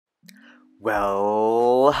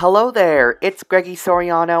Well, hello there, it's Greggy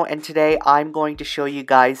Soriano, and today I'm going to show you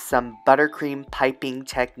guys some buttercream piping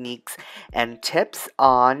techniques and tips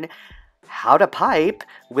on how to pipe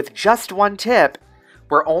with just one tip.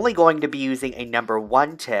 We're only going to be using a number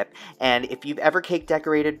 1 tip, and if you've ever cake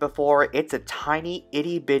decorated before, it's a tiny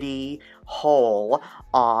itty bitty hole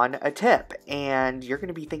on a tip, and you're going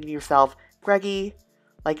to be thinking to yourself, Greggy,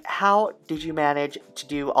 like, how did you manage to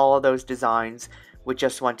do all of those designs with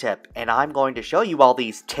just one tip? And I'm going to show you all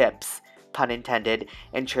these tips, pun intended,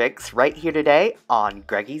 and tricks right here today on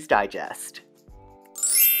Greggy's Digest.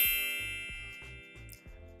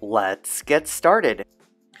 Let's get started.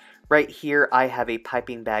 Right here I have a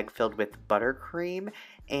piping bag filled with buttercream,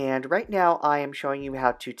 and right now I am showing you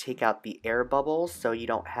how to take out the air bubbles so you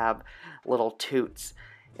don't have little toots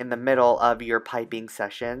in the middle of your piping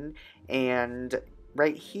session. And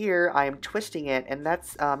right here I am twisting it, and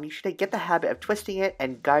that's you should get the habit of twisting it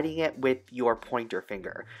and guiding it with your pointer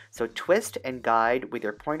finger. So twist and guide with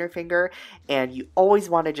your pointer finger, and you always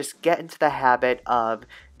want to just get into the habit of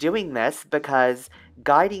doing this because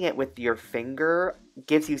guiding it with your finger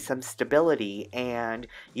gives you some stability, and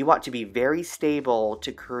you want to be very stable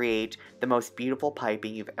to create the most beautiful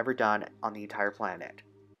piping you've ever done on the entire planet.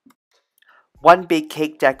 One big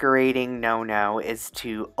cake decorating no-no is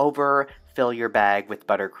to overfill your bag with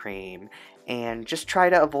buttercream, and just try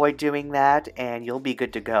to avoid doing that and you'll be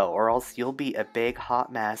good to go, or else you'll be a big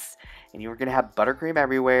hot mess and you're going to have buttercream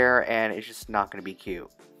everywhere and it's just not going to be cute.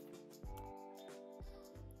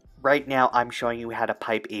 Right now I'm showing you how to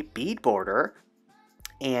pipe a bead border,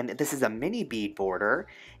 and this is a mini bead border,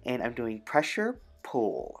 and I'm doing pressure,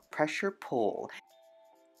 pull,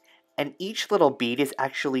 and each little bead is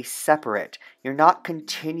actually separate. You're not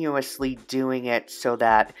continuously doing it so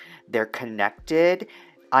that they're connected.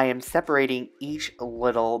 I am separating each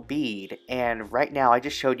little bead, and right now I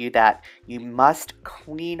just showed you that you must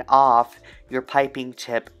clean off your piping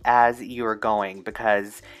tip as you're going,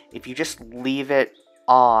 because if you just leave it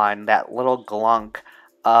on that little blob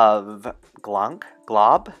of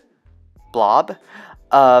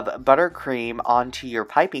buttercream onto your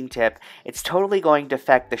piping tip, it's totally going to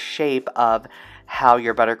affect the shape of how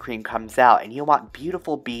your buttercream comes out, and you want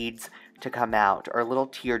beautiful beads to come out or little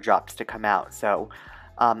teardrops to come out. So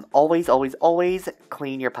always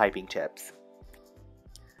clean your piping tips.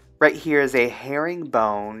 Right here is a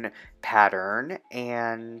herringbone pattern,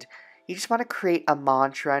 and you just want to create a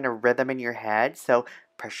mantra and a rhythm in your head. So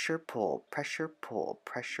pressure, pull, pressure, pull,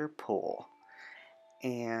 pressure, pull.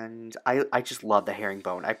 And I just love the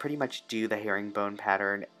herringbone. I pretty much do the herringbone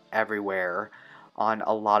pattern everywhere on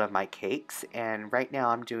a lot of my cakes. And right now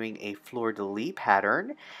I'm doing a fleur-de-lis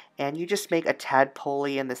pattern. And you just make a tadpole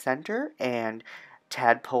in the center and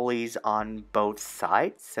tadpoles on both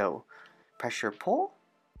sides. So pressure, pull,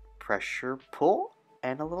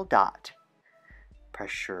 and a little dot.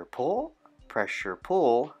 Pressure, pull, pressure,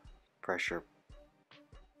 pull, pressure,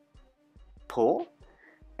 pull,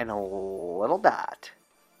 and a little dot.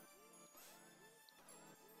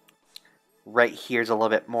 Right here's a little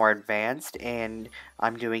bit more advanced, and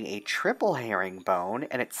I'm doing a triple herringbone,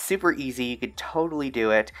 and it's super easy. You could totally do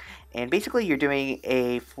it, and basically you're doing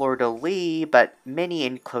a fleur-de-lis but mini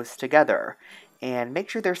and close together, and make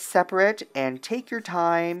sure they're separate and take your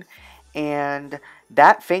time, and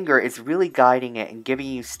that finger is really guiding it and giving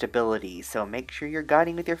you stability, so make sure you're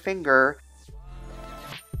guiding with your finger.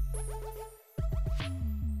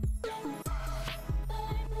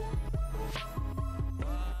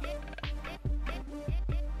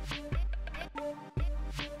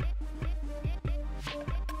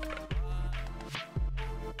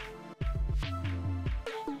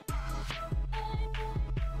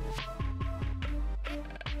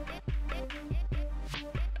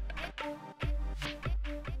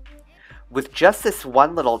 With just this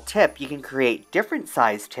one little tip, you can create different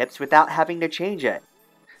size tips without having to change it.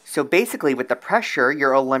 So basically, with the pressure,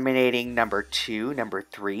 you're eliminating number 2, number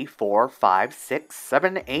 3, 4, 5, 6,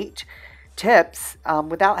 7, 8 tips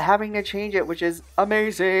without having to change it, which is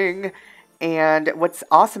amazing. And what's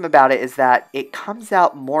awesome about it is that it comes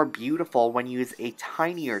out more beautiful when you use a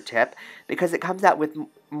tinier tip, because it comes out with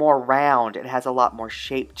more round and has a lot more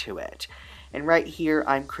shape to it. And right here,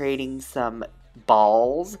 I'm creating some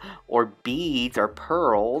balls or beads or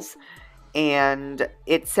pearls, and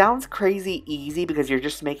it sounds crazy easy because you're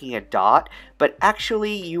just making a dot, but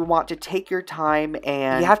actually you want to take your time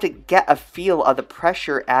and you have to get a feel of the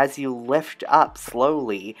pressure as you lift up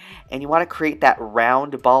slowly, and you want to create that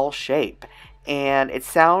round ball shape. And it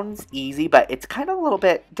sounds easy, but it's kind of a little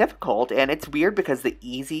bit difficult. And it's weird because the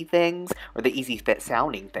easy things, or the easy fit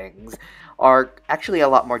sounding things, are actually a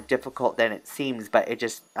lot more difficult than it seems. But it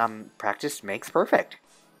just, practice makes perfect.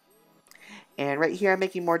 And right here I'm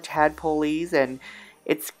making more tadpoles, and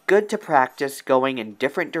it's good to practice going in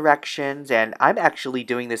different directions. And I'm actually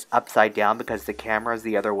doing this upside down because the camera is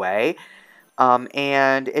the other way.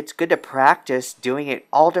 And it's good to practice doing it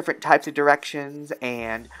all different types of directions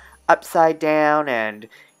and upside down and,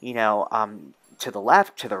 to the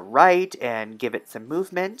left, to the right, and give it some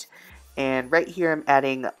movement. And right here I'm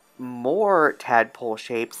adding more tadpole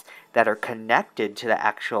shapes that are connected to the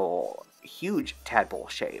actual huge tadpole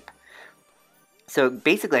shape. So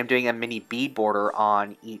basically I'm doing a mini bead border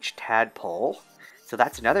on each tadpole. So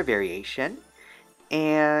that's another variation.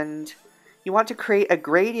 And you want to create a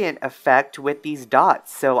gradient effect with these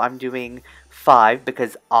dots. So I'm doing 5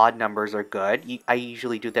 because odd numbers are good. I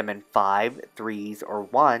usually do them in 5, 3s, or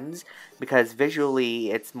 1s because visually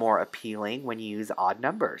it's more appealing when you use odd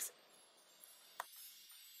numbers.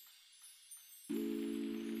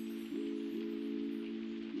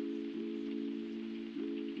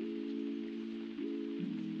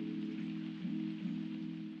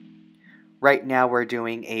 Right now we're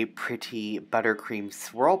doing a pretty buttercream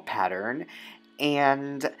swirl pattern,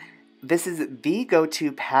 and this is the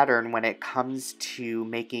go-to pattern when it comes to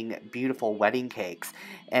making beautiful wedding cakes.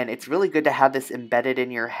 And it's really good to have this embedded in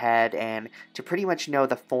your head and to pretty much know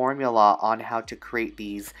the formula on how to create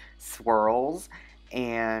these swirls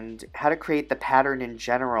and how to create the pattern in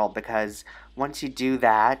general, because once you do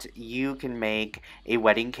that, you can make a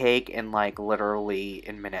wedding cake in like literally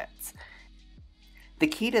in minutes. The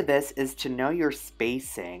key to this is to know your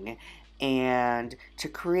spacing and to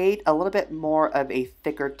create a little bit more of a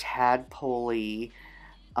thicker tadpole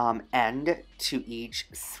end to each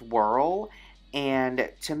swirl, and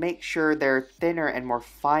to make sure they're thinner and more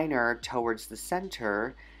finer towards the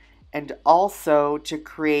center, and also to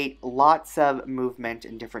create lots of movement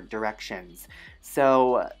in different directions.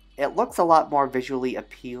 So it looks a lot more visually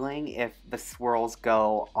appealing if the swirls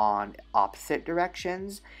go on opposite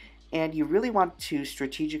directions. And you really want to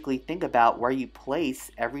strategically think about where you place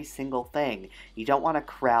every single thing. You don't want to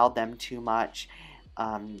crowd them too much.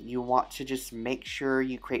 You want to just make sure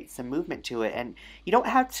you create some movement to it. And you don't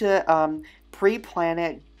have to pre-plan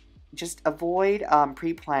it. Just avoid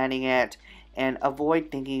pre-planning it and avoid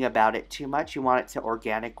thinking about it too much. You want it to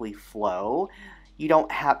organically flow. You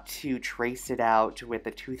don't have to trace it out with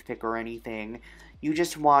a toothpick or anything. You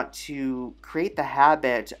just want to create the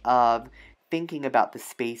habit of thinking about the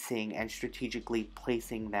spacing and strategically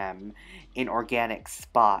placing them in organic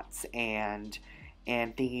spots, and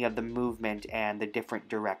thinking of the movement and the different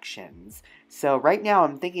directions. So right now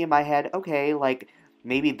I'm thinking in my head, okay, like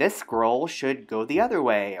maybe this scroll should go the other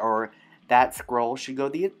way, or that scroll should go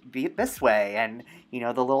this way, and the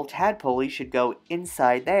little tadpole should go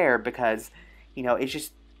inside there, because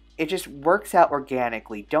it just works out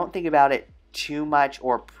organically. Don't think about it too much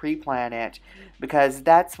or pre-plan it, because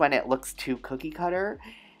that's when it looks too cookie cutter.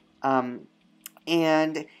 Um,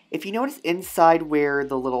 and if you notice inside where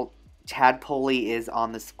the little tadpole is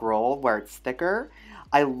on the scroll, where it's thicker,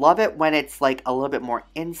 I love it when it's like a little bit more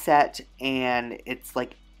inset and it's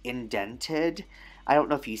like indented. I don't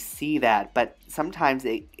know if you see that, but sometimes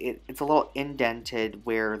it's a little indented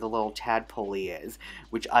where the little tadpole is,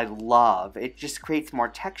 which I love. It just creates more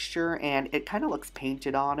texture and it kind of looks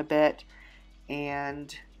painted on a bit.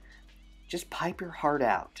 And just pipe your heart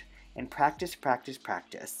out and practice, practice,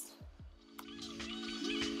 practice.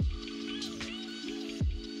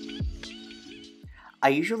 I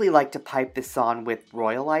usually like to pipe this on with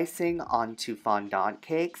royal icing onto fondant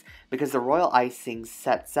cakes, because the royal icing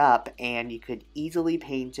sets up and you could easily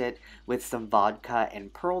paint it with some vodka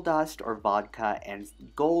and pearl dust or vodka and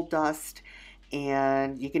gold dust,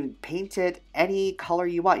 and you can paint it any color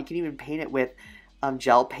you want. You can even paint it with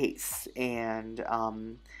gel paste, and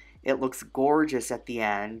it looks gorgeous at the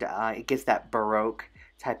end. It gives that Baroque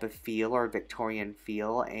type of feel, or Victorian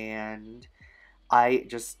feel, and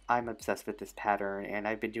I'm obsessed with this pattern, and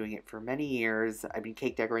I've been doing it for many years. I've been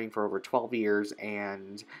cake decorating for over 12 years,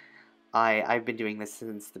 and I've been doing this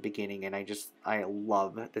since the beginning, and I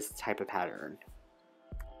love this type of pattern.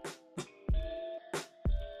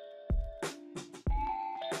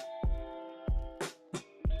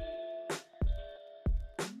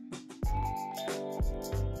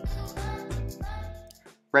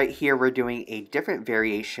 Right here we're doing a different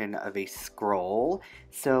variation of a scroll.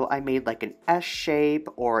 So I made like an S shape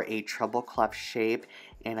or a treble clef shape,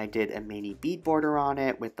 and I did a mini bead border on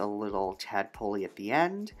it with a little tadpole at the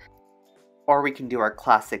end. Or we can do our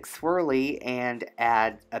classic swirly and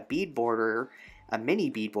add a bead border, a mini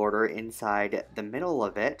bead border inside the middle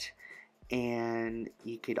of it. And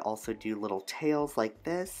you could also do little tails like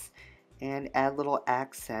this and add little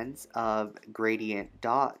accents of gradient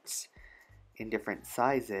dots in different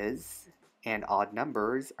sizes and odd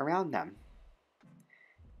numbers around them.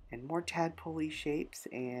 And more tadpole shapes,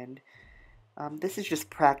 and this is just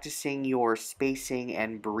practicing your spacing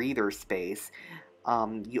and breather space.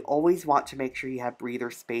 You always want to make sure you have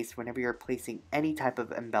breather space whenever you're placing any type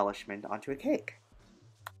of embellishment onto a cake.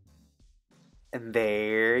 And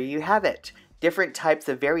there you have it. Different types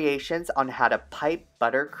of variations on how to pipe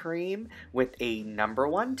buttercream with a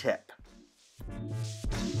 #1 tip.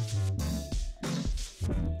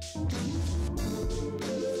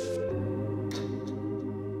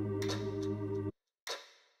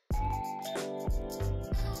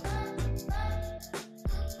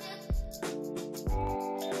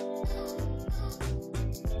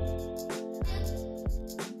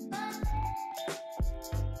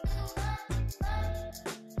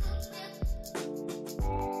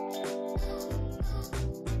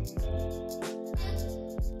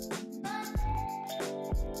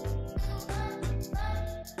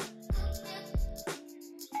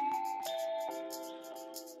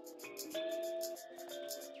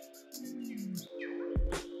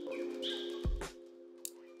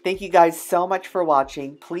 Thank you guys so much for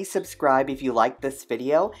watching. Please subscribe if you liked this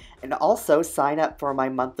video, and also sign up for my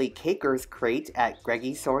monthly Cakers Crate at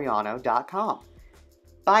GreggySoriano.com.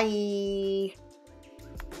 Bye!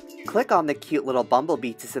 Click on the cute little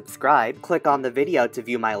bumblebee to subscribe, click on the video to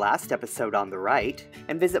view my last episode on the right,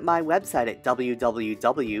 and visit my website at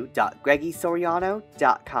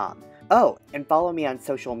www.GreggySoriano.com. Oh, and follow me on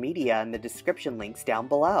social media in the description links down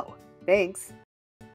below. Thanks!